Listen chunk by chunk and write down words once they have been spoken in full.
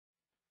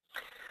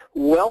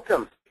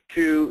Welcome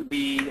to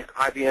the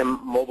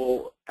IBM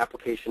Mobile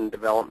Application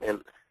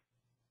Development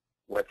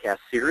Webcast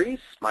series.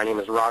 My name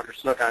is Roger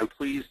Snook. I'm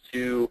pleased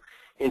to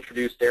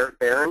introduce Derek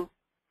Barron,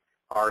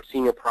 our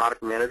Senior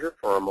Product Manager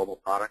for our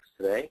mobile products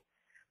today,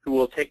 who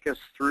will take us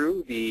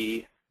through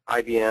the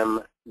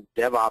IBM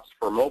DevOps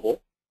for Mobile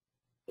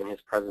in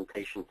his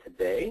presentation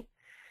today.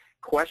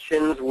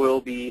 Questions will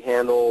be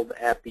handled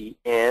at the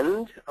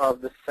end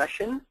of the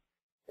session.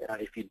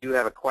 If you do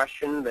have a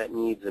question that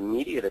needs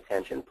immediate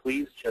attention,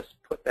 please just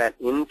put that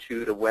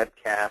into the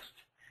webcast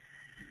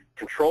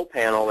control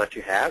panel that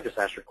you have. Just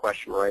ask your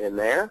question right in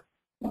there,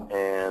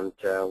 and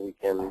we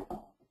can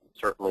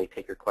certainly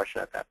take your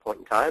question at that point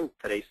in time.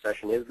 Today's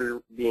session is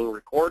being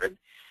recorded,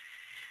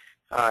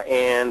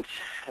 so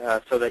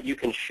that you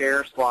can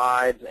share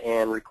slides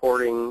and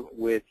recording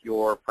with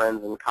your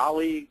friends and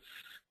colleagues.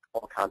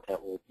 All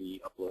content will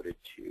be uploaded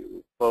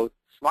to both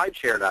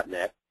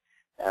slideshare.net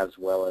as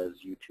well as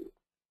YouTube.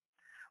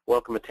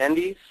 Welcome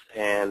attendees,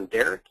 and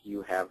Derek,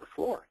 you have the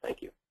floor.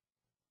 Thank you.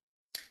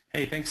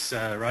 Hey, thanks,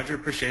 Roger.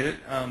 Appreciate it.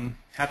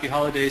 Happy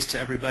holidays to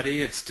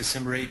everybody. It's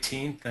December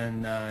 18th,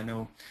 and I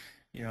know,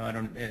 I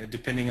don't.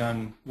 Depending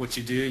on what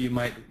you do, you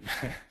might.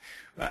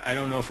 I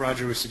don't know if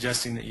Roger was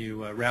suggesting that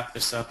you wrap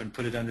this up and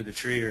put it under the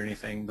tree or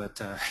anything,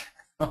 but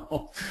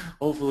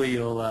hopefully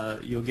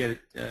you'll get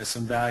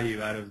some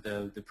value out of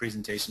the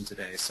presentation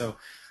today. So.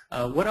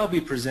 What I'll be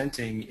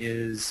presenting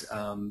is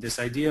this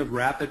idea of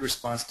rapid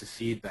response to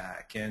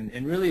feedback,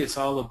 and really it's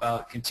all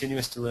about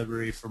continuous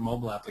delivery for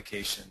mobile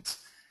applications.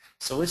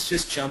 So let's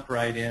just jump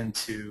right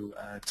into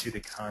to the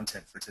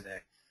content for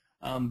today.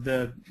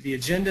 The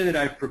agenda that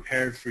I've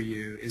prepared for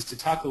you is to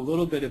talk a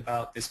little bit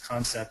about this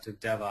concept of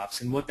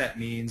DevOps and what that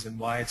means and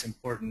why it's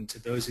important to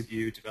those of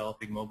you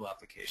developing mobile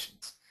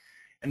applications.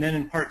 And then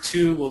in part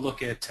two, we'll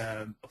look at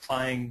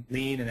applying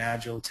lean and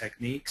agile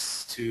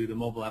techniques to the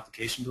mobile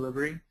application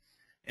delivery.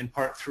 In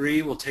part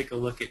three, we'll take a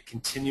look at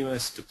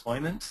continuous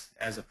deployment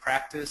as a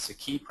practice, a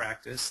key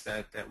practice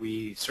that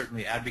we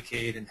certainly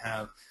advocate and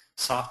have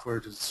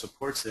software that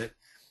supports it.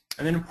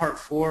 And then in part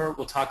four,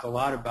 we'll talk a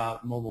lot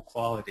about mobile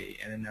quality.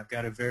 And I've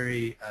got a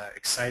very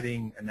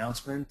exciting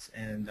announcement,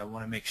 and I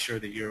want to make sure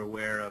that you're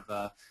aware of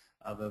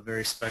a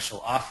very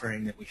special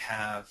offering that we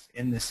have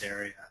in this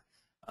area.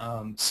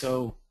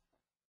 So,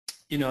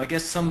 I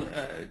guess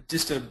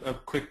just a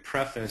quick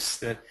preface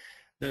that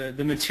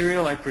the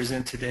material I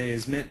present today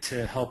is meant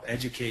to help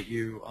educate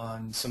you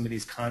on some of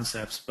these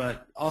concepts,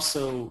 but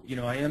also,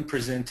 I am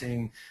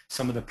presenting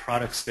some of the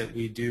products that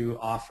we do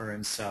offer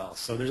and sell.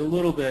 So there's a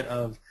little bit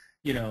of,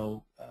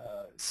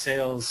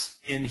 sales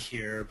in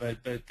here,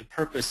 but the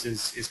purpose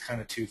is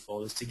kind of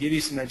twofold. It's to give you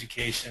some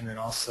education and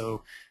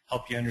also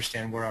help you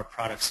understand where our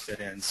products fit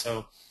in.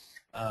 So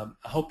I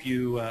hope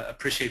you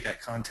appreciate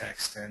that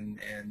context, and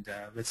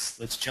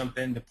let's jump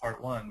into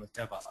part one with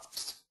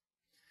DevOps.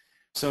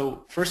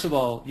 So first of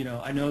all,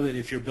 I know that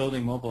if you're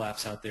building mobile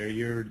apps out there,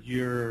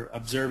 you're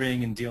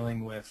observing and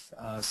dealing with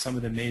some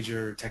of the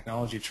major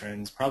technology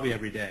trends probably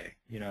every day.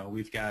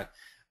 We've got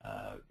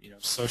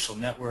social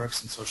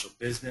networks and social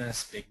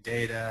business, big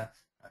data,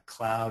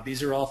 cloud.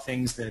 These are all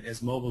things that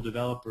as mobile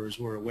developers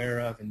we're aware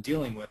of and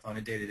dealing with on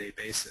a day-to-day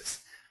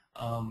basis.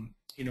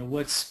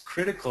 What's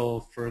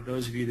critical for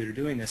those of you that are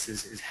doing this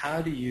is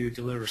how do you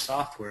deliver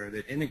software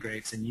that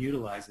integrates and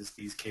utilizes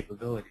these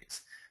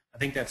capabilities? I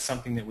think that's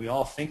something that we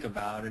all think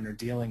about and are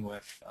dealing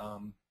with,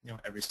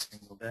 every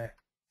single day.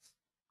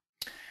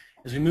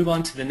 As we move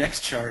on to the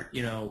next chart,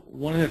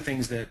 one of the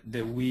things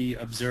that we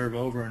observe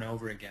over and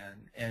over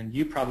again, and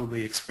you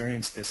probably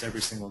experience this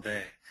every single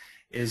day,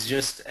 is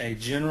just a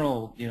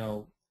general,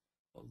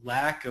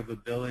 lack of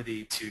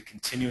ability to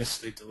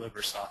continuously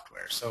deliver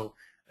software. So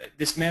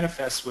this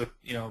manifests with,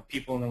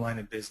 people in the line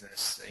of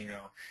business,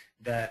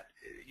 that,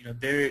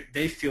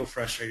 they feel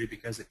frustrated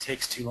because it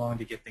takes too long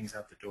to get things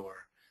out the door.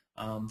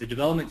 The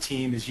development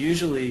team is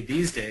usually,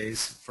 these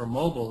days, for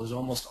mobile, is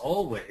almost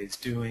always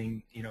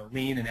doing,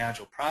 lean and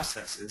agile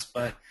processes,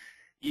 but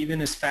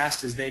even as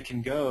fast as they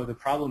can go, the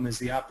problem is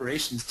the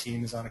operations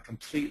team is on a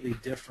completely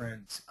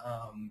different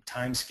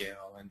time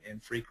scale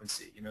and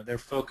frequency. They're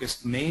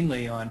focused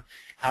mainly on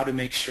how to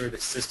make sure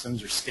that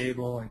systems are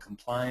stable and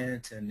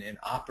compliant and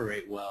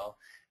operate well,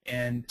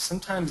 and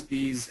sometimes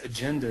these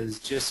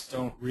agendas just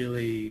don't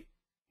really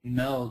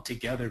meld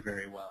together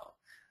very well.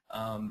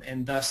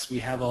 And thus we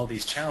have all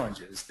these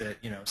challenges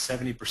that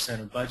 70%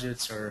 of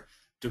budgets are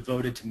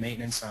devoted to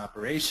maintenance and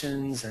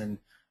operations, and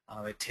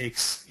it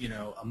takes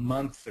a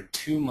month or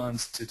 2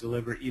 months to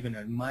deliver even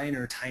a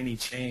minor tiny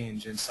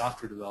change in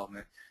software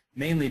development,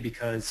 mainly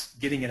because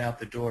getting it out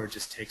the door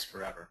just takes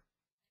forever.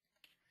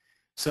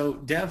 So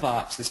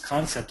DevOps, this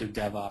concept of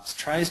DevOps,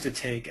 tries to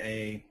take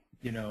a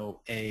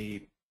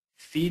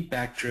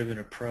feedback-driven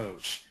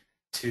approach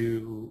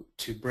to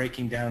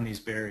breaking down these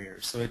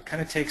barriers. So it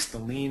kind of takes the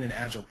lean and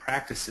agile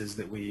practices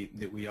that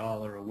we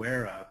all are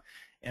aware of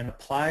and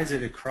applies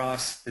it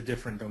across the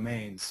different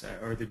domains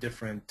or the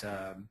different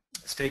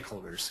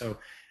stakeholders. So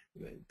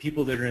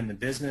people that are in the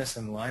business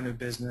and the line of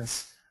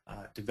business,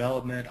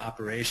 development,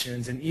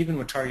 operations, and even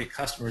with target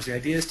customers. The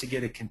idea is to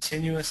get a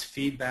continuous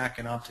feedback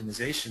and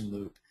optimization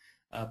loop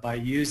by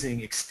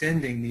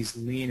extending these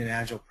lean and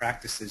agile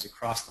practices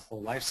across the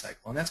whole life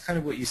cycle. And that's kind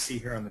of what you see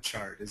here on the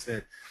chart, is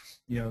that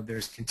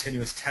there's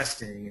continuous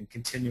testing and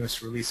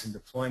continuous release and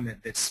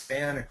deployment that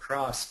span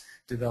across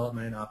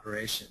development and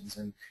operations.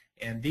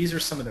 And these are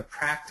some of the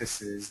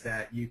practices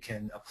that you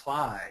can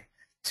apply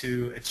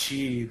to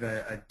achieve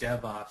a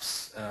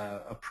DevOps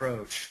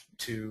approach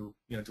to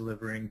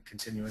delivering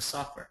continuous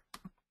software.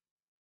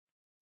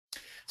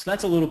 So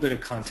that's a little bit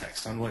of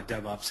context on what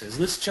DevOps is.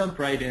 Let's jump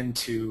right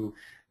into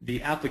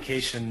the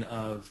application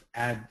of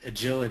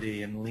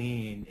agility and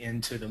lean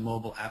into the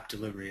mobile app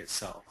delivery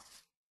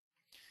itself.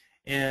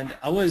 And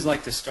I always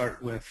like to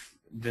start with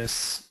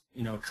this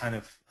kind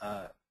of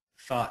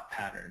thought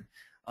pattern.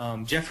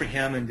 Jeffrey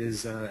Hammond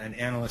is an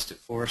analyst at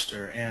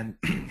Forrester, and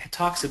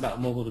talks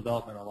about mobile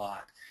development a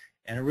lot.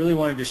 And I really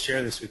wanted to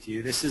share this with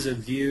you. This is a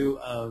view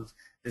of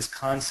this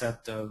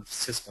concept of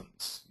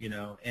systems,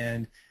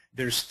 and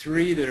there's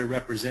three that are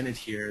represented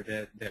here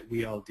that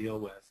we all deal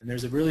with. And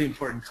there's a really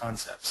important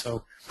concept.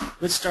 So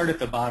let's start at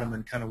the bottom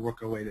and kind of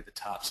work our way to the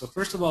top. So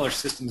first of all are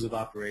systems of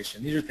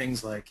operation. These are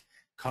things like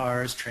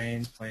cars,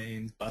 trains,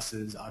 planes,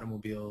 buses,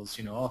 automobiles,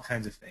 all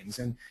kinds of things.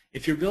 And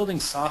if you're building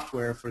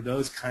software for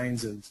those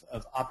kinds of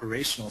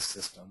operational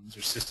systems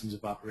or systems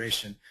of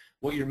operation,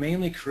 what you're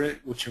mainly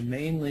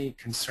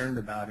concerned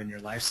about in your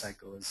life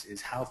cycle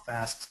is how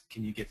fast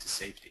can you get to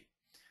safety?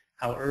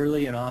 How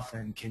early and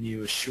often can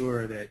you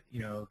assure that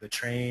the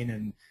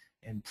train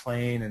and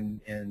plane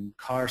and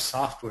car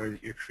software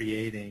that you're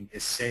creating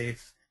is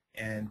safe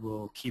and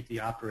will keep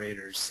the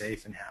operators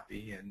safe and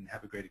happy and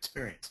have a great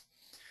experience?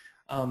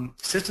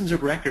 Systems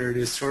of record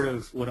is sort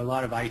of what a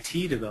lot of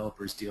IT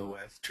developers deal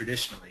with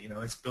traditionally.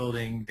 It's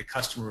building the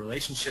customer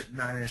relationship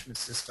management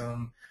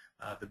system,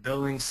 the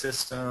billing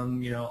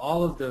system,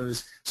 all of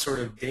those sort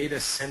of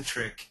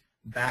data-centric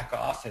back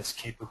office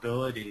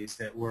capabilities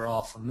that we're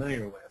all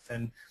familiar with.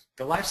 And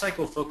the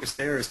lifecycle focus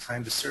there is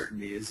time to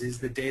certainty. Is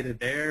the data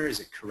there? Is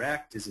it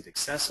correct? Is it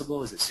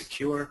accessible? Is it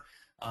secure?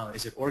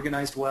 Is it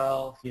organized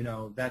well?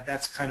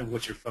 That's kind of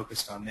what you're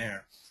focused on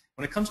there.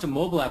 When it comes to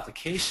mobile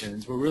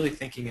applications, we're really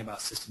thinking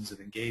about systems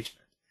of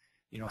engagement.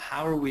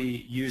 How are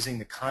we using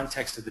the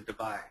context of the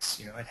device?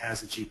 It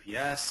has a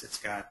GPS, it's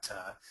got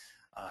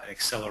an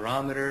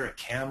accelerometer, a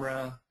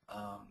camera,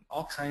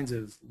 all kinds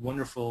of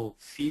wonderful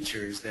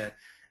features that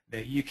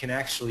you can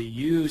actually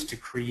use to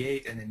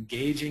create an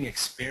engaging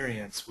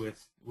experience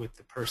with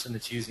the person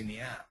that's using the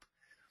app.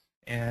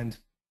 And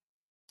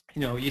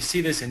you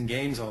see this in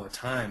games all the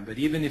time, but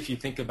even if you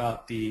think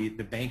about the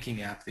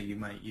banking app that you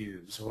might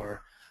use,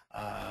 or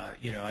I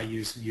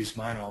use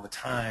mine all the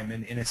time,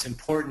 and it's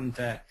important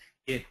that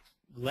it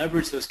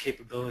leverage those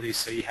capabilities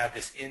so you have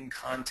this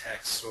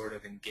in-context sort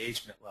of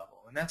engagement level.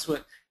 And that's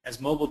what, as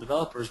mobile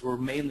developers, we're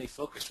mainly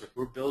focused with.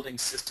 We're building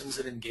systems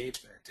of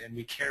engagement, and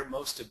we care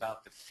most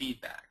about the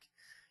feedback.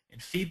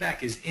 And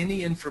feedback is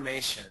any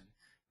information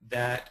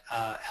that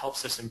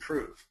helps us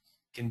improve.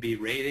 It can be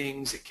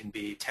ratings, it can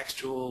be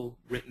textual,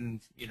 written,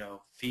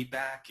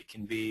 feedback, it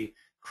can be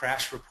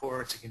crash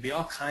reports, it can be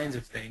all kinds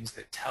of things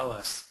that tell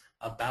us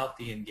about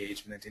the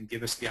engagement and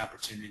give us the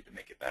opportunity to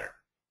make it better.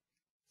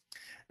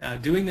 Now,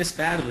 doing this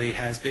badly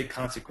has big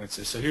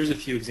consequences. So here's a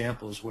few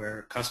examples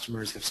where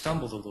customers have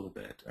stumbled a little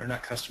bit, or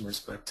not customers,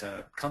 but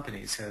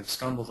companies have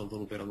stumbled a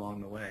little bit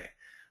along the way.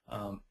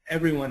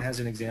 Everyone has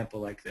an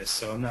example like this,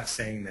 so I'm not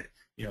saying that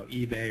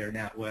eBay or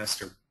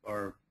NatWest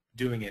are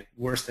doing it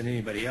worse than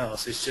anybody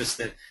else. It's just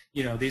that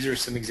these are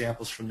some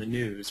examples from the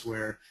news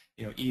where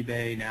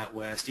eBay,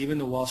 NatWest, even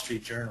the Wall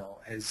Street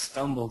Journal has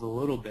stumbled a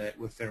little bit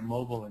with their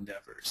mobile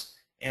endeavors,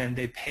 and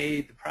they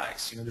paid the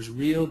price. There's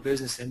real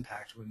business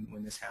impact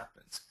when this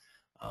happens.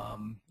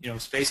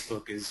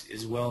 Facebook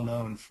is well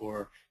known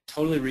for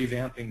totally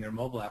revamping their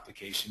mobile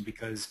application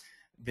because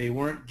they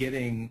weren't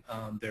getting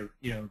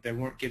they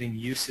weren't getting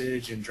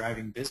usage and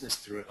driving business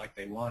through it like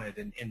they wanted.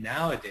 And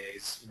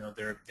nowadays,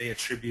 they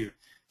attribute,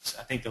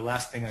 I think the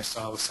last thing I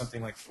saw was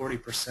something like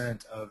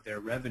 40% of their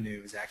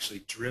revenue is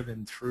actually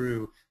driven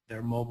through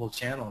their mobile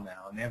channel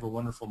now, and they have a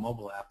wonderful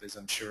mobile app, as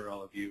I'm sure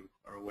all of you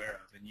are aware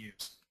of and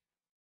use.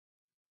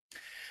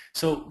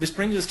 So this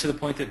brings us to the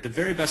point that the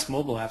very best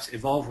mobile apps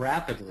evolve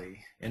rapidly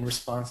in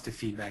response to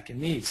feedback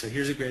and needs. So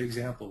here's a great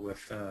example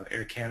with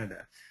Air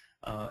Canada,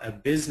 a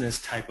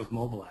business type of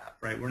mobile app,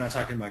 right? We're not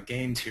talking about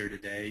games here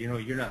today.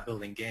 You're not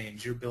building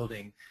games. You're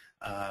building,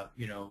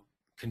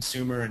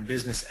 consumer and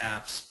business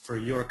apps for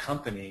your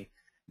company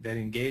that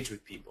engage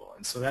with people.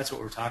 And so that's what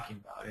we're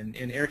talking about.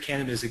 And Air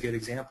Canada is a good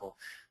example.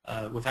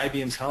 With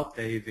IBM's help,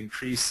 they've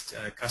increased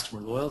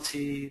customer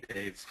loyalty.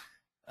 They've,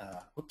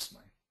 whoops, my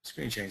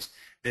screen changed.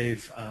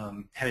 They've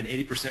had an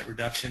 80%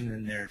 reduction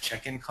in their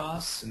check-in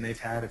costs, and they've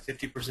had a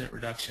 50%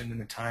 reduction in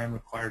the time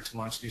required to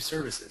launch new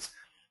services.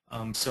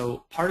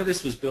 So part of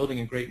this was building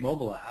a great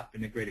mobile app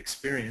and a great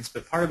experience,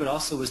 but part of it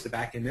also was the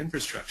back-end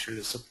infrastructure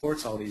that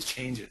supports all these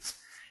changes.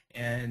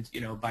 And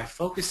by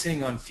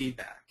focusing on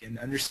feedback and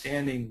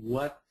understanding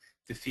what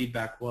the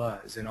feedback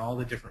was in all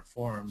the different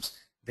forms,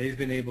 they've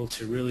been able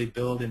to really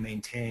build and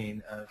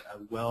maintain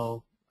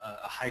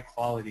a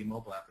high-quality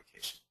mobile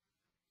application.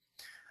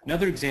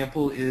 Another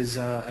example is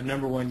a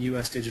 #1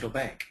 U.S. digital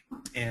bank,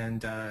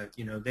 and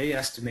they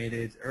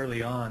estimated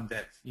early on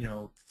that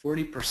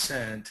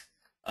 40%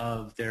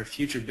 of their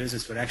future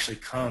business would actually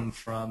come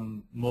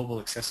from mobile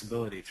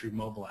accessibility through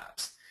mobile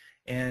apps,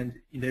 and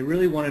they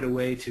really wanted a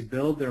way to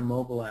build their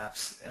mobile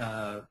apps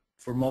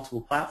for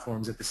multiple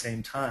platforms at the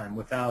same time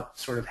without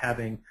sort of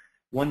having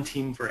one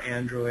team for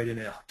Android and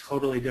a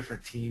totally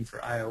different team for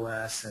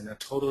iOS and a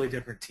totally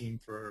different team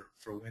for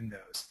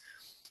Windows.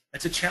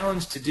 It's a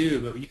challenge to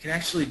do, but you can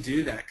actually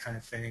do that kind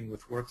of thing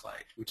with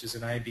Worklight, which is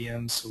an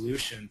IBM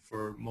solution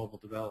for mobile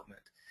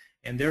development.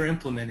 And they're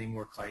implementing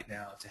Worklight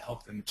now to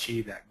help them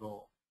achieve that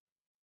goal.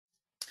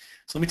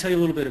 So let me tell you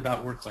a little bit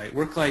about Worklight.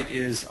 Worklight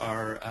is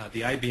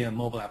the IBM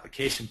mobile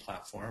application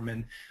platform,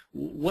 and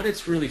what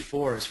it's really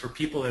for is for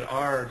people that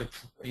are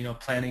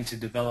planning to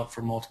develop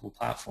for multiple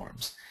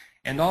platforms.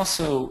 And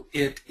also,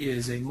 it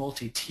is a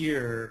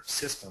multi-tier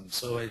system,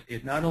 so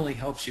it not only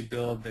helps you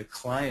build the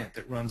client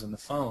that runs on the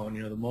phone,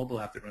 the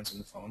mobile app that runs on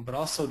the phone, but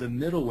also the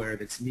middleware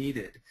that's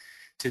needed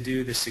to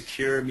do the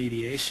secure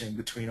mediation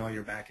between all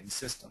your back-end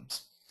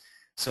systems.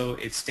 So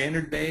it's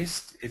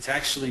standard-based. It's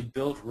actually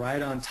built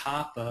right on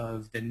top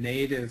of the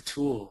native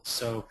tools.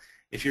 So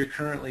if you're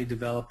currently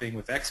developing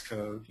with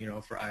Xcode,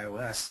 for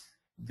iOS,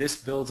 this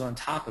builds on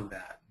top of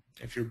that.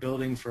 If you're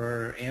building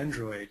for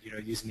Android,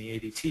 using the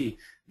ADT,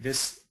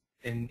 this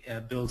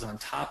builds on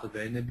top of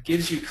it, and it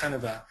gives you kind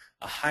of a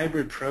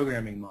hybrid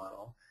programming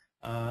model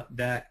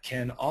that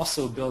can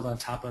also build on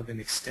top of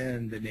and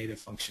extend the native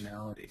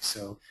functionality.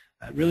 So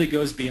it really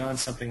goes beyond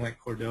something like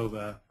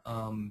Cordova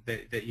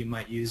that you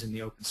might use in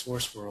the open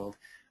source world,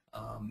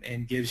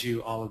 and gives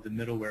you all of the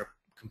middleware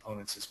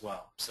components as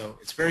well. So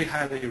it's very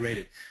highly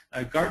rated.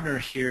 Gartner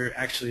here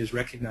actually has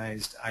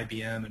recognized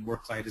IBM and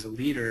Worklight as a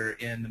leader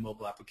in the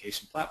mobile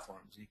application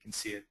platforms. You can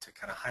see it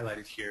kind of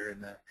highlighted here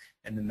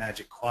in the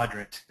magic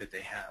quadrant that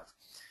they have.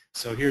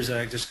 So here's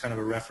just kind of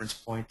a reference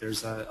point.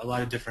 There's a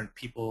lot of different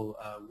people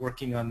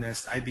working on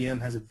this.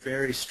 IBM has a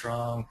very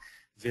strong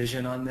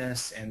vision on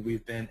this, and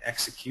we've been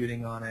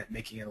executing on it,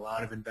 making a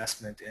lot of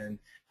investment in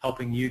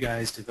helping you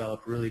guys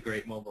develop really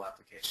great mobile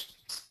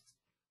applications.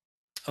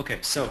 Okay,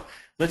 so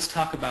let's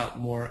talk about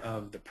more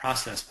of the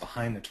process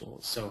behind the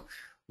tools. So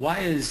why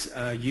is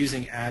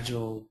using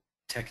Agile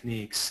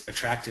techniques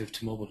attractive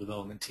to mobile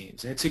development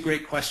teams? And it's a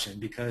great question,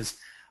 because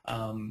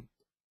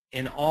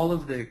in all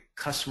of the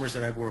customers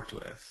that I've worked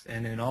with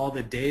and in all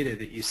the data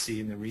that you see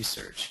in the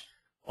research,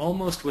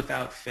 almost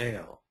without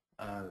fail,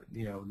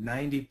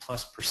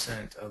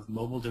 90+% of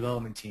mobile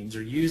development teams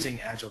are using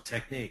Agile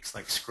techniques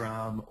like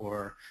Scrum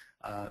or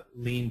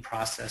lean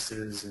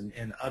processes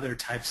and other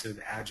types of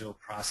Agile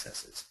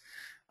processes,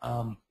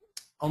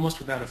 almost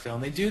without a fail.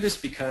 And they do this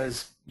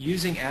because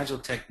using Agile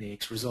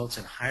techniques results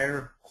in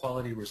higher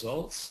quality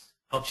results,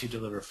 helps you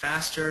deliver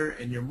faster,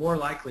 and you're more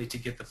likely to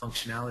get the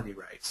functionality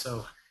right.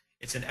 So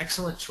it's an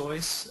excellent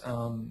choice.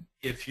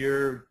 If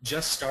you're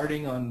just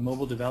starting on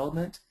mobile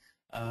development,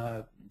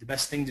 the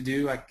best thing to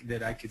do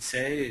that I could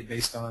say,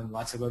 based on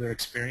lots of other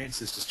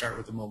experience, is to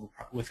start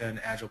with an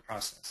Agile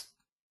process.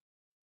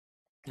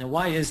 Now,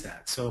 why is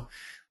that? So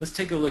let's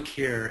take a look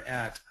here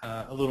at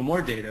a little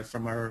more data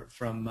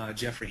from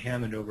Jeffrey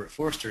Hammond over at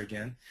Forrester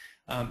again.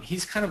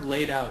 He's kind of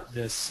laid out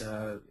this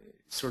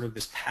sort of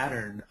this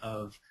pattern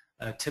of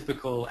a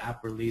typical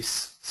app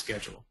release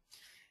schedule.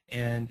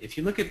 And if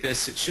you look at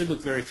this, it should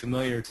look very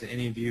familiar to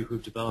any of you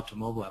who've developed a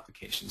mobile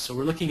application. So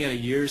we're looking at a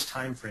year's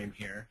time frame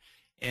here,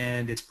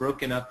 and it's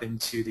broken up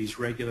into these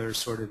regular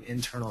sort of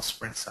internal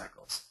sprint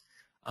cycles.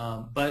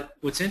 But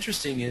what's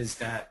interesting is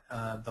that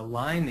the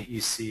line that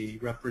you see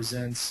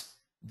represents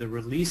the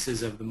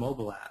releases of the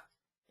mobile app,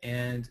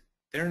 and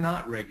they're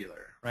not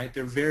regular, right?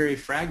 They're very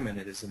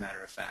fragmented, as a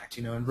matter of fact.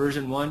 In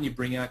version 1, you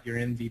bring out your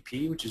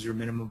MVP, which is your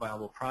minimum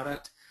viable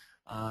product,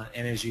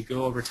 and as you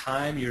go over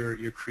time,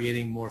 you're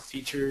creating more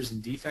features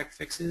and defect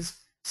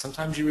fixes.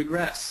 Sometimes you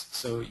regress,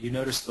 so you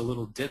notice the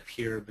little dip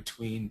here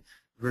between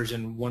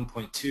version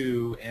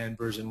 1.2 and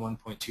version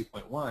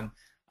 1.2.1.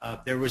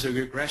 There was a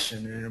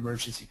regression and an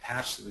emergency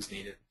patch that was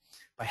needed.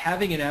 By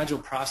having an Agile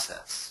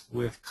process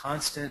with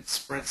constant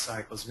sprint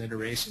cycles and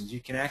iterations,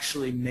 you can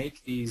actually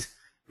make these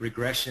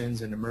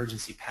regressions and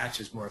emergency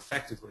patches more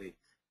effectively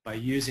by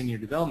using your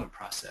development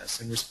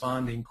process and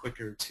responding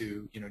quicker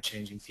to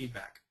changing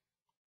feedback.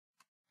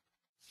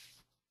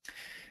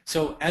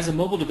 So as a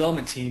mobile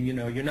development team,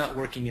 you're not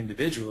working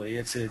individually.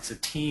 It's a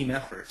team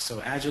effort.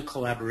 So Agile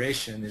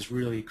collaboration is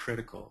really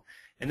critical.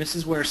 And this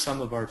is where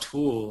some of our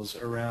tools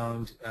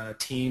around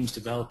teams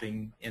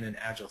developing in an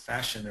Agile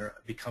fashion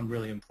become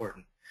really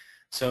important.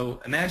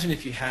 So imagine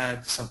if you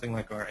had something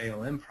like our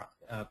ALM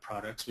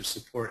products, which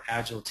support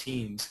Agile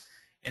teams,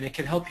 and it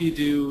can help you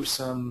do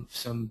some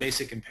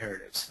basic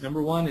imperatives.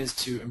 Number one is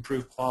to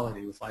improve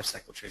quality with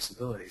lifecycle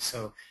traceability.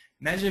 So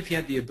imagine if you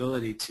had the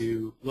ability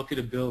to look at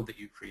a build that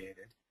you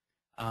created,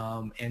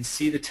 and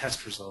see the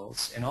test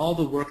results and all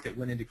the work that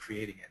went into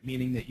creating it,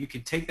 meaning that you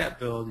could take that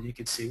build and you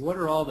could see what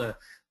are all the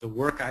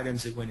work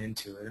items that went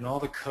into it and all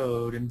the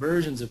code and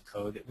versions of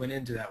code that went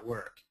into that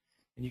work.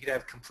 And you could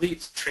have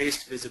complete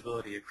traced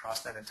visibility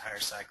across that entire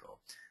cycle.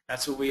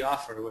 That's what we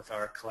offer with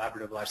our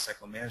collaborative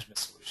lifecycle management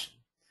solution.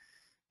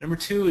 Number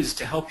two is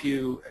to help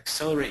you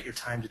accelerate your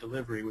time to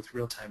delivery with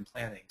real-time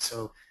planning.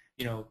 So,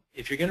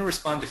 if you're going to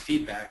respond to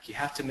feedback, you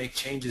have to make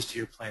changes to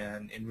your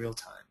plan in real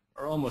time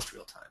or almost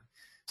real time.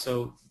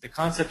 So the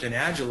concept in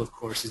Agile, of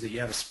course, is that you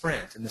have a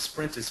sprint, and the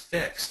sprint is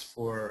fixed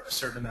for a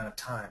certain amount of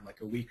time,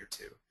 like a week or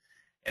two.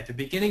 At the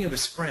beginning of a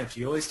sprint,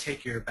 you always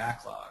take your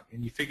backlog,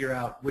 and you figure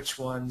out which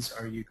ones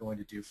are you going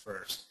to do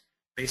first.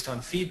 Based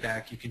on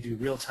feedback, you can do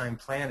real-time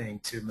planning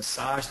to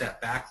massage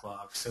that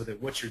backlog so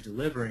that what you're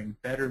delivering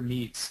better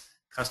meets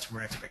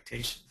customer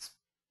expectations.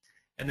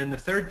 And then the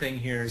third thing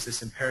here is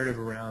this imperative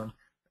around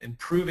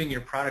improving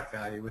your product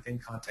value with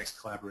in-context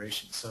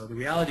collaboration. So the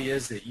reality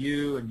is that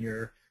you and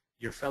your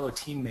fellow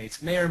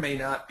teammates may or may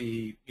not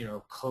be,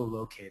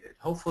 co-located.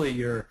 Hopefully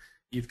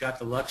you've got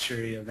the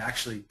luxury of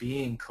actually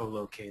being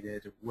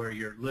co-located, where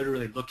you're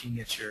literally looking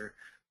at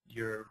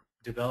your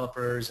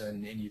developers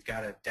and you've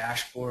got a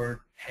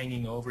dashboard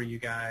hanging over you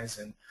guys,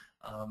 and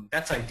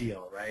that's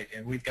ideal, right?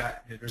 And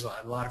there's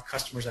a lot of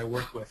customers I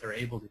work with are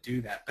able to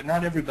do that, but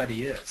not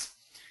everybody is.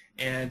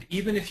 And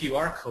even if you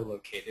are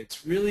co-located,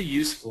 it's really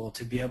useful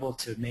to be able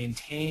to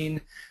maintain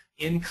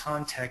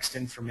in-context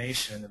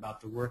information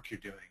about the work you're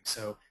doing.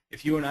 So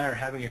if you and I are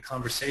having a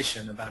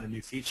conversation about a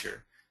new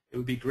feature, it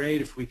would be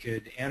great if we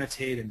could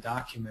annotate and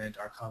document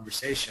our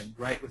conversation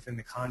right within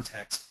the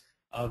context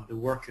of the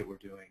work that we're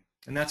doing.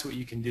 And that's what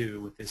you can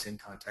do with this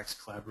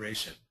in-context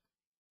collaboration.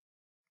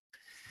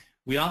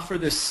 We offer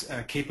this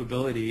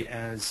capability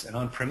as an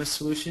on-premise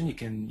solution. You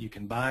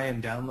can buy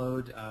and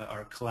download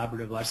our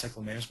collaborative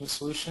lifecycle management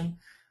solution.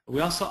 We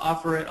also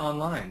offer it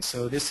online.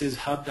 So this is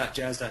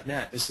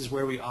hub.jazz.net. This is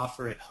where we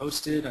offer it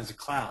hosted as a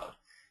cloud.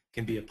 It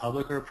can be a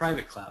public or a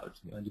private cloud,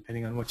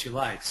 depending on what you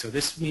like. So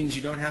this means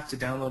you don't have to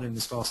download and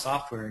install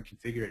software and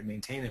configure it and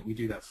maintain it. We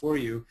do that for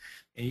you,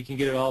 and you can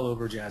get it all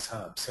over Jazz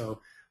Hub.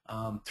 So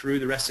through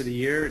the rest of the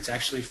year, it's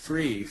actually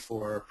free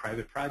for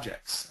private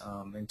projects.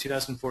 In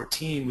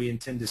 2014, we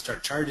intend to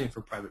start charging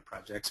for private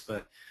projects,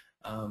 but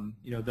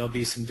there'll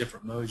be some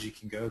different modes you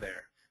can go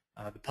there.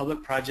 The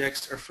public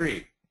projects are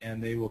free,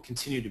 and they will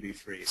continue to be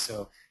free.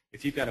 So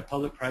if you've got a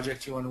public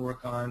project you want to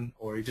work on,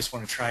 or you just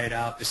want to try it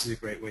out, this is a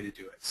great way to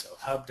do it. So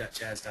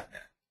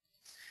hub.jazz.net.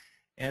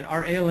 And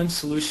our ALM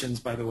solutions,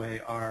 by the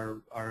way,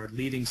 are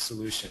leading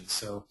solutions.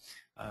 So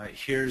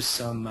here's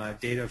some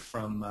data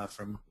from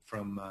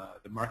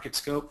the market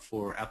scope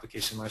for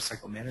application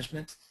lifecycle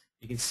management.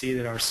 You can see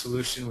that our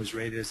solution was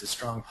rated as a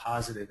strong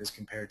positive as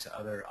compared to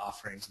other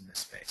offerings in this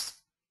space.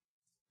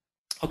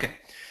 Okay,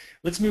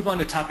 let's move on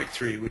to topic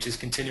 3, which is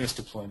continuous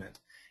deployment.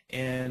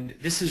 And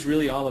this is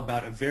really all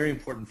about a very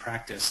important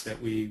practice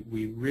that we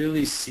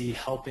really see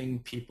helping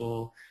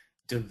people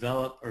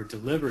develop or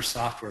deliver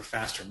software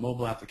faster,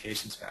 mobile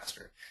applications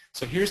faster.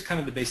 So here's kind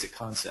of the basic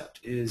concept,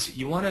 is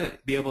you want to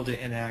be able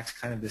to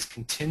enact kind of this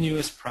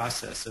continuous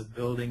process of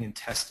building and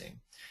testing,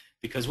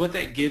 because what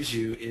that gives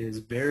you is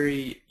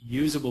very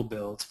usable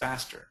builds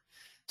faster.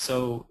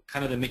 So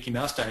kind of the Mickey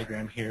Mouse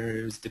diagram here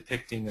is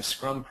depicting a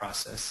Scrum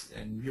process,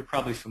 and you're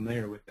probably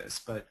familiar with this,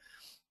 but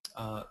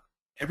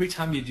every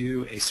time you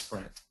do a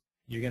sprint,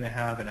 you're going to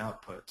have an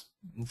output.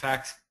 In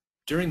fact,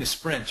 during the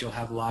sprint, you'll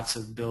have lots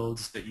of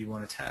builds that you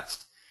want to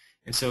test.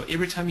 And so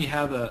every time you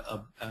have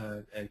a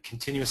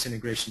continuous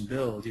integration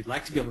build, you'd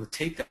like to be able to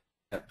take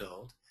that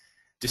build,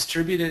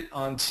 distribute it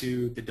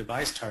onto the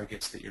device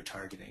targets that you're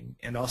targeting,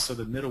 and also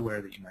the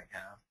middleware that you might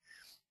have,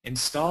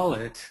 install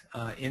it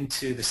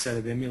into the set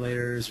of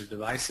emulators or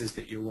devices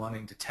that you're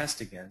wanting to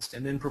test against,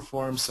 and then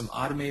perform some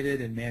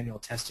automated and manual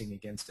testing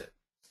against it.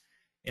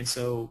 And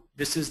so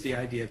this is the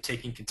idea of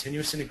taking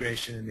continuous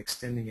integration and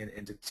extending it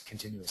into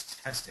continuous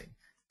testing.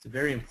 It's a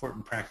very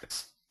important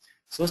practice.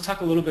 So let's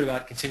talk a little bit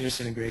about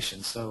continuous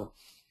integration. So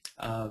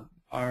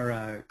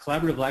our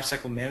collaborative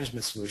lifecycle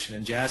management solution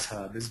in Jazz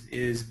Hub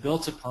is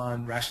built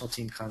upon Rational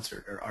Team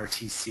Concert, or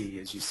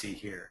RTC, as you see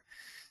here.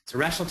 So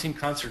Rational Team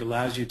Concert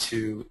allows you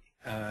to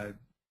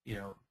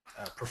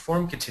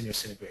perform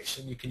continuous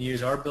integration. You can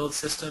use our build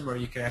system, or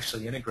you can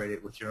actually integrate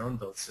it with your own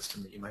build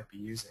system that you might be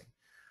using.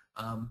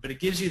 But it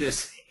gives you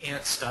this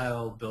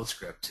Ant-style build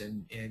script,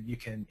 and you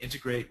can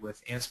integrate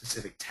with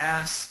Ant-specific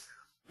tasks.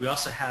 We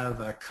also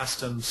have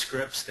custom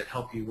scripts that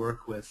help you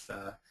work with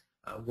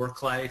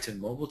Worklight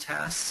and mobile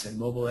tasks and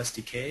mobile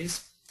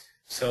SDKs.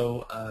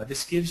 So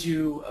this gives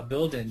you a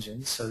build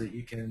engine so that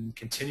you can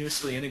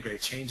continuously integrate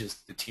changes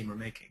that the team are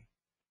making.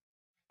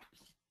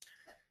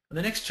 On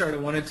the next chart, I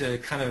wanted to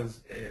kind of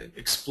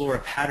explore a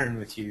pattern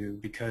with you,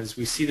 because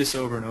we see this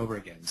over and over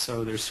again.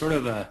 So there's sort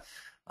of a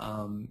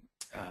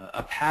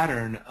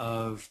pattern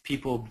of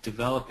people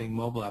developing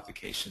mobile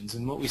applications,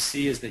 and what we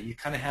see is that you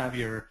kind of have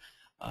your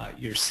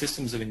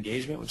systems of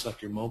engagement, which is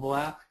like your mobile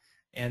app,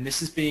 and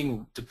this is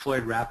being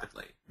deployed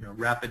rapidly,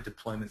 rapid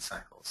deployment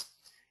cycles.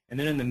 And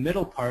then in the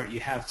middle part,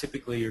 you have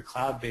typically your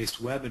cloud-based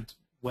web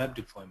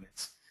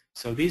deployments.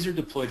 So these are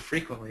deployed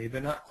frequently,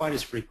 but not quite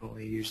as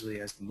frequently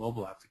usually as the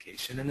mobile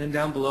application. And then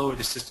down below are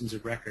the systems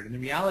of record. And the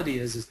reality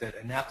is that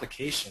an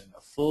application, a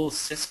full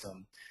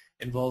system,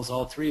 involves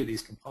all three of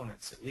these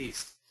components at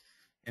least.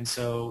 And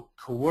so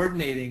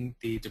coordinating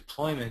the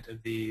deployment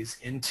of these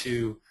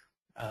into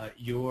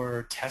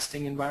your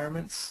testing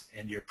environments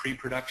and your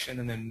pre-production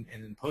and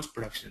then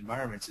post-production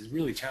environments is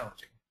really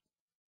challenging.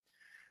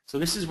 So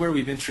this is where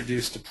we've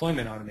introduced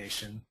deployment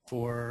automation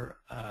for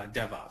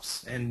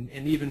DevOps and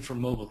even for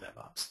mobile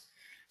DevOps.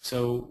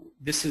 So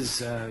this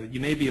is, you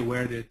may be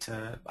aware that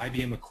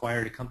IBM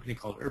acquired a company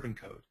called Urban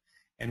Code,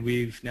 and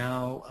we've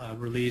now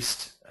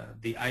released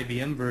the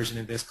IBM version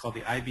of this called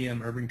the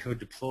IBM Urban Code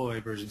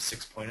Deploy version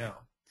 6.0.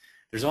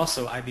 There's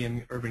also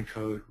IBM Urban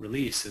Code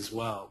Release as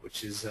well,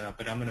 which is,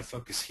 but I'm going to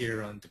focus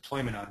here on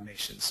deployment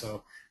automation.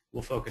 So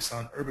we'll focus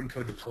on Urban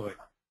Code Deploy.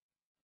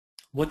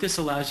 What this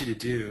allows you to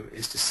do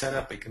is to set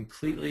up a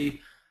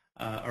completely,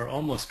 or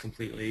almost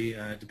completely,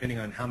 depending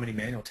on how many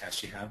manual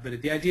tests you have,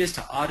 but the idea is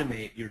to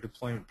automate your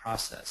deployment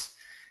process,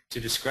 to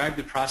describe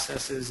the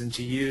processes and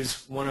to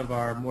use one of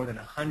our more than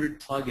 100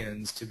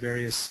 plugins to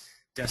various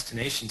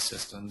destination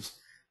systems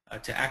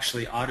to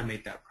actually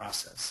automate that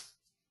process.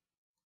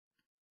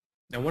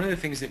 Now, one of the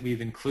things that we've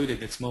included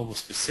that's mobile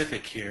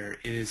specific here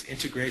is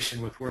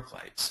integration with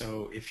Worklight.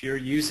 So if you're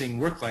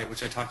using Worklight,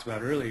 which I talked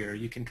about earlier,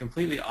 you can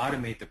completely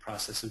automate the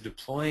process of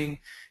deploying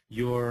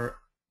your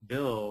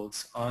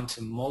builds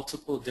onto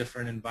multiple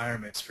different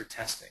environments for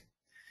testing.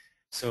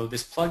 So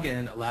this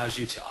plugin allows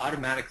you to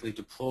automatically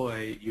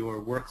deploy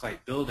your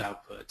Worklight build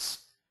outputs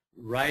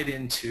right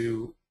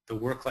into the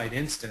Worklight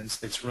instance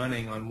that's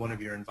running on one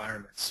of your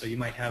environments. So you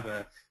might have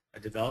a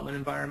development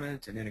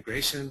environment, an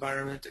integration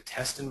environment, a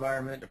test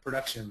environment, a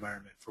production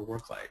environment for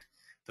Worklight.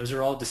 Those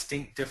are all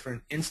distinct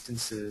different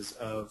instances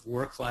of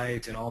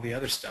Worklight and all the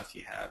other stuff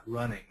you have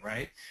running,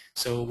 right?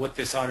 So what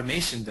this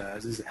automation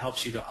does is it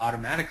helps you to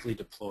automatically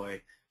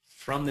deploy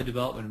from the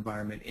development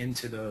environment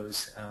into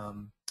those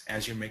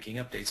as you're making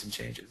updates and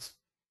changes.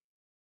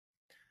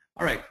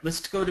 All right,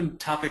 let's go to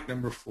topic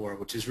number 4,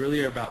 which is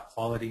really about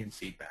quality and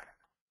feedback.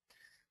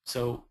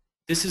 So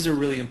this is a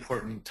really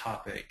important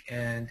topic,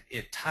 and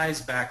it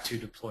ties back to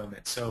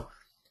deployment. So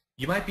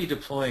you might be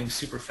deploying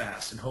super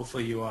fast, and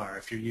hopefully you are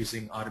if you're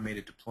using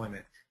automated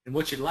deployment. And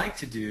what you'd like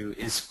to do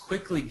is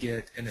quickly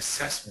get an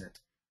assessment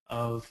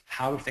of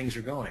how things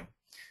are going.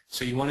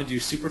 So you want to do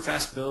super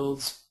fast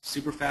builds,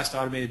 super fast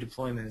automated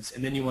deployments,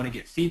 and then you want to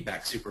get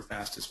feedback super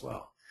fast as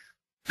well.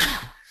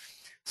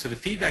 So the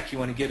feedback you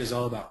want to get is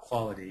all about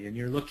quality, and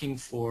you're looking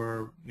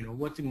for,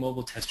 what do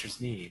mobile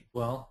testers need?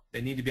 Well, they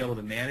need to be able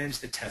to manage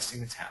the testing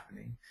that's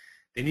happening.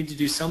 They need to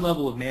do some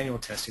level of manual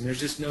testing. There's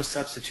just no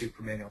substitute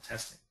for manual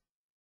testing.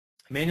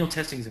 Manual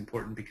testing is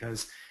important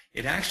because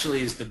it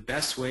actually is the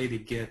best way to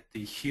get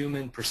the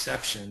human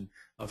perception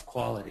of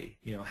quality.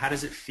 How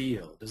does it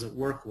feel? Does it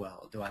work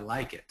well? Do I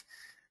like it?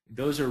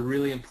 Those are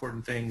really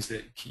important things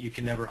that you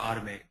can never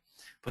automate.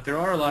 But there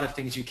are a lot of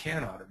things you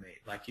can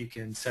automate, like you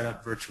can set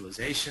up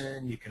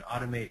virtualization, you can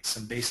automate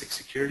some basic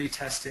security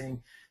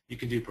testing, you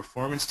can do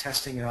performance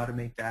testing and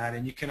automate that,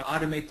 and you can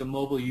automate the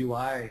mobile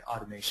UI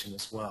automation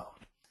as well.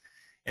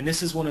 And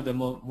this is one of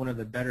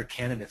the better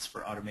candidates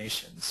for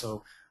automation.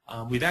 So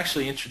we've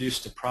actually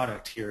introduced a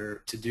product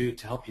here to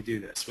help you do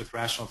this with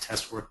Rational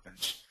Test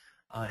Workbench.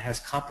 It has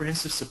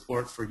comprehensive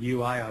support for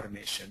UI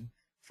automation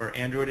for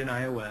Android and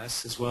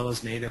iOS, as well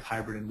as native,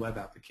 hybrid, and web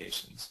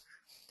applications.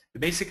 The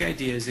basic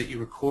idea is that you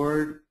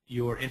record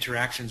your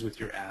interactions with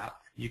your app.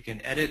 You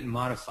can edit and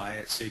modify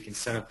it so you can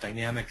set up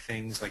dynamic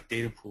things like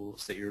data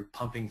pools that you're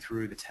pumping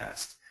through the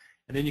test.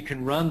 And then you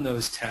can run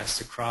those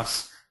tests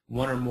across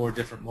one or more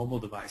different mobile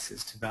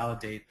devices to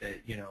validate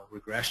that,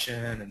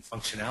 regression and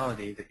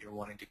functionality that you're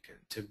wanting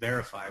to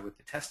verify with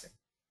the testing.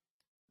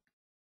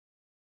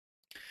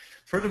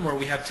 Furthermore,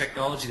 we have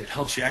technology that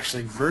helps you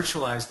actually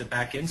virtualize the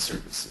back-end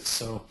services.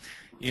 So,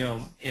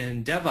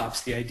 in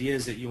DevOps, the idea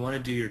is that you want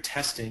to do your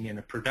testing in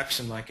a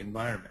production-like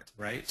environment,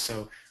 right?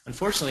 So,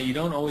 unfortunately, you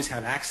don't always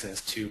have access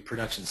to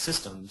production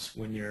systems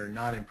when you're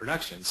not in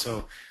production.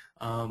 So,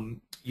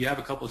 you have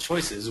a couple of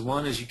choices.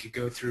 One is you could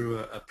go through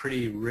a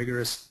pretty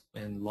rigorous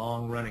and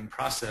long-running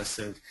process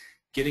of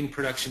getting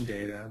production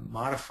data,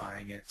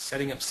 modifying it,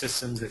 setting up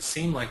systems that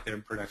seem like they're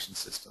production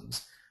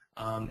systems,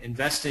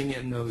 investing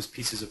in those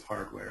pieces of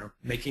hardware,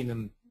 making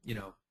them,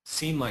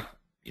 seem like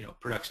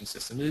production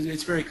systems.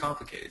 It's very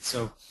complicated.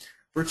 So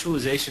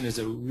virtualization is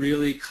a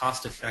really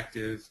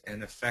cost-effective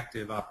and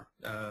effective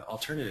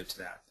alternative to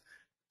that,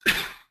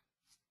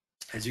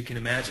 as you can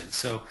imagine.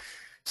 So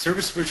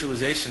service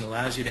virtualization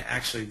allows you to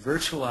actually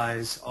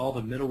virtualize all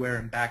the middleware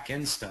and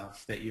back-end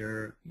stuff that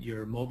your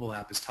mobile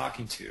app is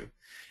talking to,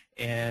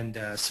 and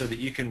so that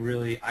you can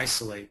really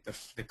isolate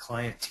the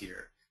client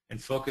tier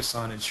and focus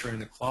on ensuring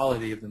the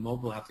quality of the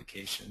mobile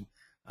application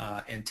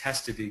and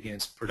test it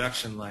against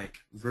production-like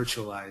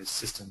virtualized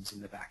systems in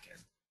the back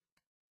end.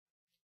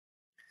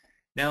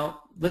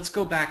 Now, let's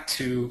go back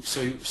to,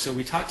 so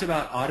we talked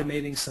about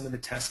automating some of the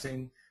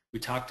testing. We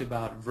talked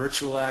about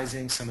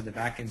virtualizing some of the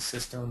back-end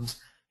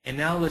systems. And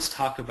now let's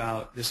talk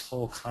about this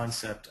whole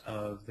concept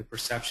of the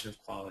perception of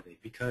quality,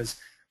 because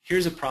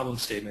here's a problem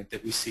statement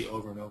that we see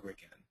over and over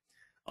again.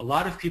 A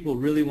lot of people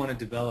really want to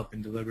develop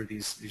and deliver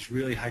these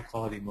really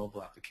high-quality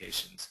mobile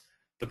applications,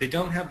 but they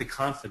don't have the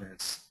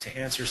confidence to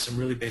answer some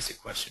really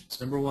basic questions.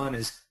 Number one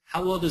is,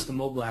 how well does the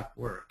mobile app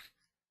work?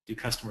 Do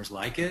customers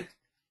like it?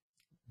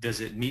 Does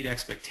it meet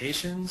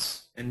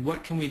expectations? And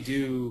what can we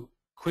do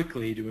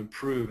quickly to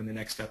improve in the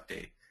next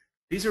update?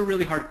 These are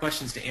really hard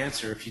questions to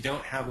answer if you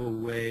don't have a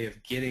way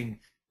of getting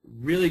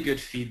really good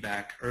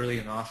feedback early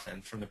and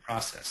often from the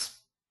process.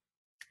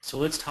 So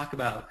let's talk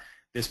about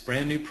this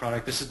brand new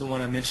product. This is the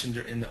one I mentioned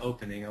in the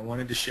opening I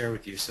wanted to share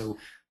with you. So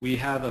we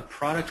have a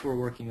product we're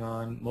working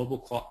on,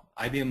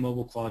 IBM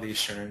Mobile Quality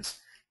Assurance.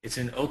 It's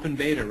in open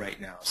beta right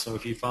now. So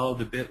if you follow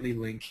the bit.ly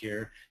link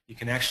here, you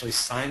can actually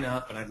sign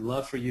up, and I'd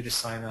love for you to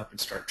sign up and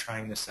start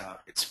trying this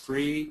out. It's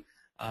free.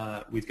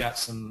 We've got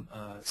some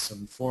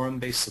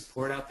forum-based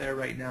support out there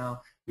right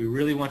now. We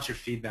really want your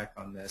feedback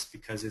on this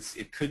because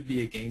it could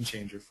be a game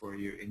changer for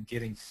you in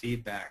getting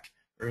feedback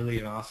early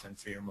and often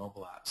for your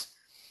mobile apps.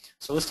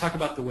 So let's talk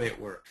about the way it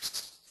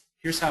works.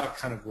 Here's how it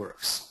kind of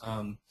works.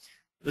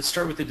 Let's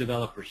start with the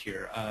developer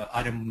here,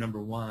 item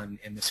number 1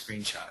 in the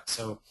screenshot.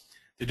 So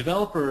the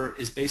developer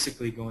is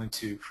basically going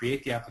to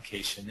create the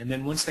application, and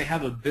then once they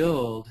have a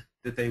build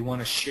that they want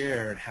to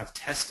share and have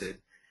tested,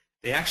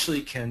 they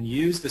actually can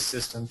use the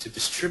system to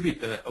distribute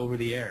that over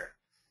the air.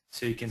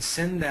 So you can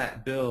send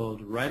that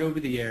build right over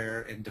the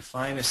air and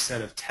define a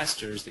set of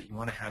testers that you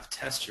want to have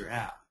test your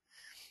app.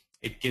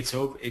 It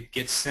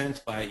gets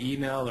sent by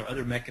email or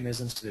other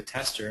mechanisms to the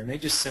tester, and they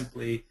just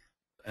simply,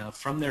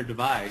 from their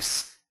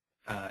device,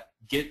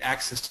 get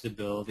access to the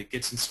build. It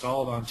gets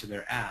installed onto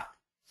their app,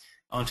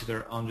 onto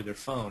their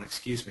phone.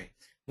 Excuse me.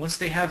 Once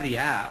they have the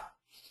app,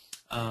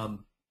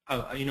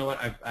 you know what?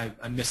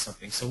 I missed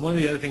something. So one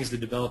of the other things the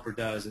developer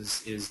does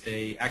is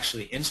they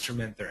actually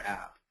instrument their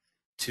app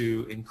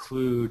to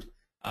include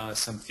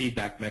some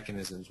feedback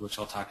mechanisms, which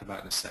I'll talk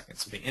about in a second.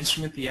 So they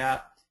instrument the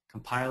app,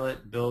 compile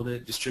it, build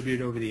it,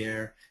 distribute it over the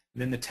air,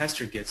 and then the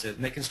tester gets it,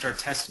 and they can start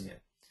testing it.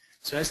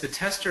 So as the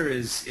tester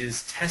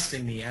is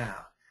testing the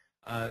app,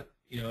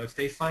 you know, if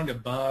they find a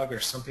bug or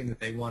something that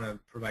they want to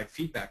provide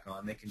feedback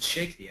on, they can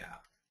shake the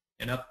app,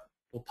 and up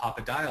will pop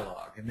a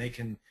dialog, and they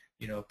can,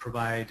 you know,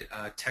 provide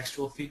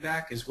textual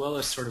feedback as well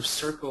as sort of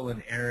circle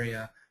an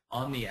area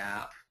on the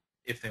app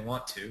if they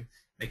want to.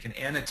 They can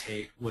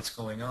annotate what's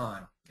going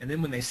on, and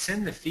then when they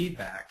send the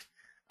feedback,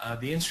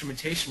 the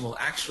instrumentation will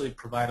actually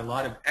provide a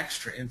lot of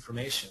extra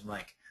information,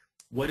 like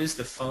what is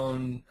the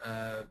phone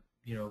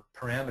you know,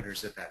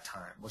 parameters at that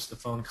time, what's the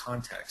phone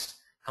context,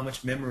 how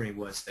much memory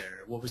was there,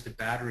 what was the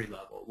battery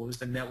level, what was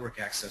the network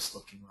access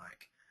looking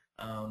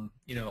like,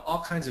 you know,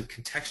 all kinds of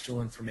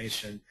contextual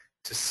information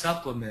to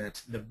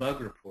supplement the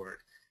bug report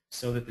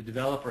so that the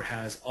developer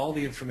has all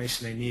the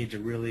information they need to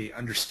really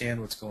understand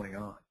what's going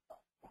on.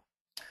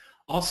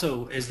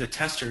 Also, as the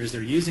tester, as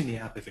they're using the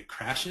app, if it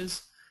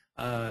crashes,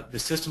 the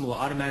system will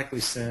automatically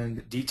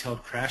send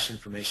detailed crash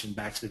information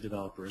back to the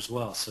developer as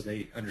well, so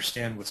they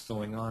understand what's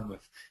going on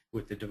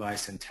with the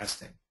device and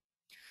testing.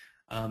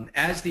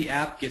 As the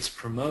app gets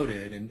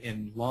promoted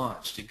and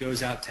launched, it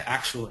goes out to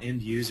actual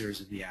end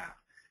users of the app.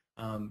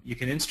 You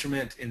can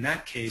instrument, in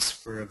that case,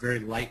 for a very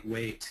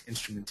lightweight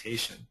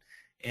instrumentation.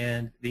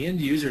 And the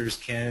end users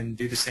can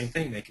do the same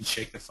thing. They can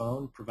shake the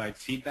phone, provide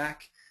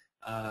feedback.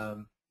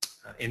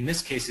 In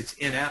this case, it's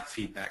in-app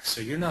feedback.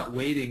 So you're not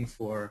waiting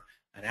for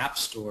an App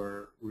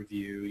Store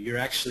review. You're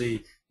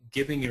actually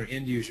giving your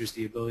end users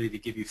the ability to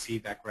give you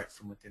feedback right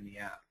from within the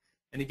app.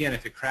 And again,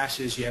 if it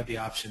crashes, you have the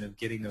option of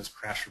getting those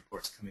crash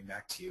reports coming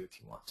back to you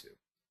if you want to.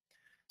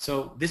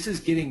 So this is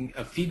getting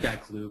a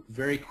feedback loop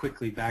very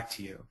quickly back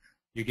to you.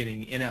 You're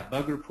getting in-app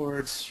bug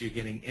reports, you're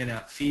getting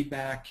in-app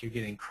feedback, you're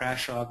getting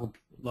crash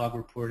log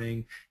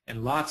reporting,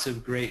 and lots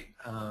of great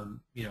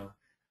you know,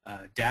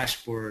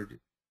 dashboard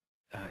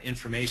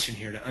information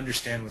here to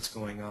understand what's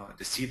going on,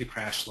 to see the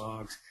crash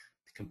logs,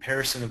 the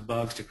comparison of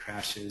bugs to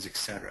crashes,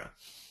 etc.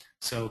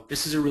 So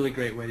this is a really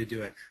great way to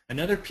do it.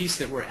 Another piece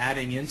that we're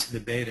adding into the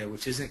beta,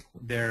 which isn't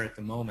there at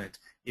the moment,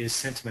 is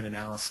sentiment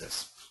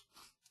analysis.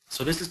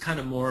 So this is kind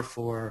of more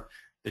for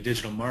the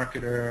digital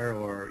marketer,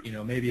 or you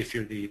know, maybe if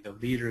you're the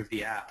leader of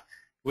the app.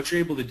 What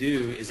you're able to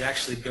do is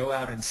actually go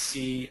out and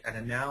see an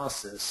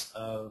analysis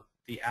of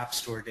the App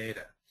Store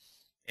data.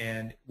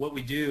 And what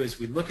we do is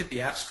we look at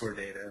the App Store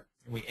data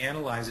and we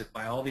analyze it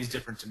by all these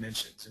different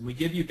dimensions. And we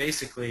give you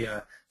basically,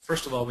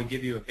 first of all, we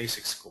give you a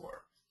basic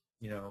score,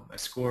 you know, a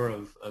score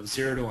of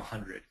 0 to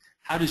 100.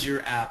 How does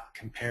your app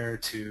compare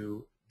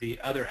to the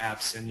other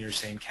apps in your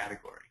same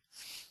category?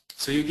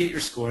 So you get your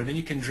score, and then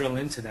you can drill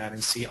into that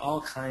and see all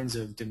kinds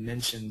of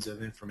dimensions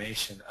of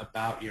information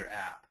about your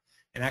app.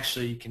 And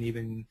actually, you can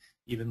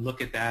even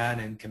look at that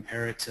and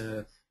compare it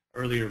to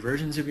earlier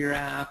versions of your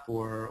app,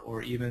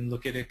 or even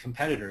look at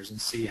competitors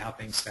and see how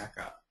things stack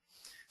up.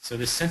 So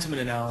this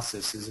sentiment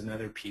analysis is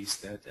another piece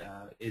that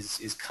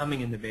is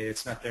coming in the beta.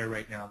 It's not there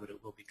right now, but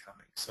it will be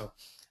coming. So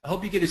I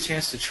hope you get a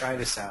chance to try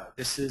this out.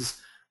 This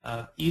is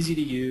easy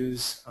to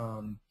use,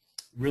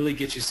 really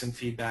get you some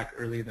feedback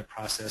early in the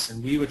process,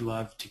 and we would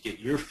love to get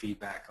your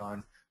feedback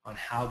on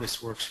how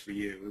this works for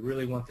you. We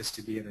really want this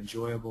to be an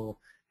enjoyable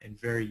and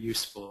very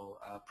useful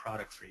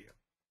product for you.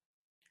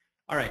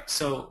 All right,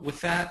 so with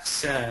that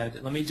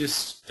said, let me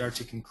just start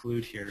to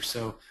conclude here.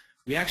 So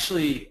we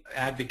actually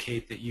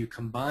advocate that you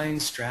combine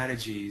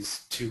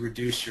strategies to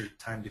reduce your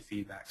time to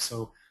feedback.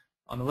 So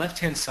on the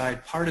left-hand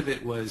side, part of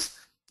it was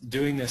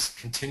doing this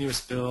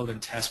continuous build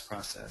and test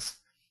process.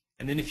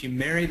 And then if you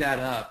marry that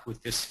up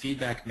with this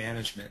feedback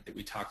management that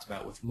we talked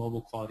about with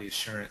mobile quality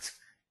assurance,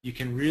 you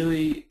can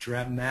really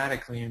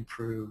dramatically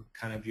improve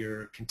kind of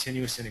your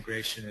continuous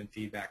integration and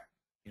feedback,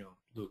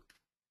 loop.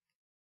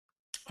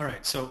 All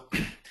right, so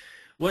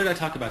what did I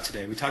talk about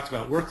today? We talked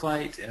about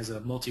Worklight as a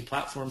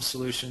multi-platform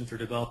solution for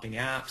developing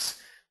apps.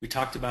 We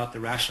talked about the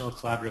Rational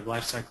Collaborative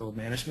Lifecycle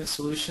Management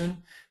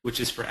solution,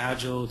 which is for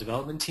agile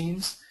development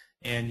teams,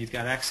 and you've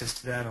got access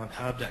to that on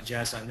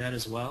hub.jazz.net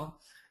as well.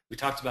 We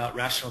talked about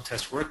Rational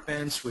Test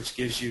Workbench, which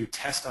gives you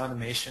test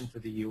automation for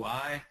the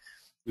UI.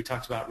 We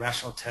talked about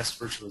Rational Test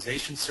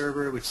Virtualization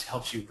Server, which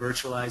helps you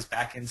virtualize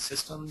back-end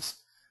systems.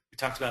 We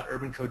talked about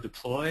Urban Code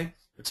Deploy,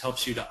 which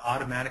helps you to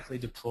automatically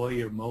deploy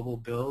your mobile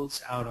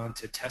builds out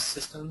onto test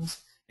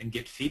systems and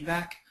get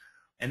feedback.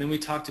 And then we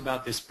talked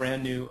about this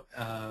brand new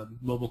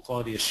mobile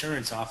quality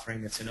assurance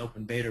offering that's in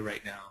open beta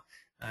right now.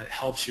 It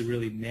helps you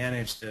really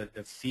manage the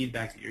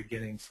feedback that you're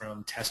getting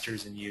from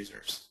testers and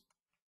users.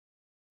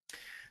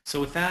 So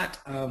with that,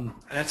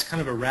 that's kind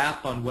of a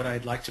wrap on what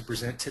I'd like to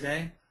present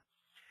today.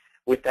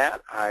 With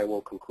that, I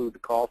will conclude the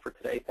call for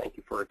today. Thank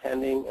you for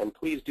attending, and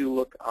please do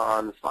look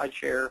on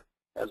SlideShare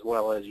as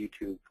well as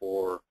YouTube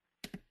for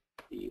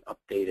the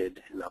updated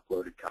and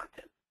uploaded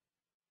content.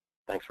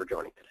 Thanks for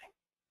joining today.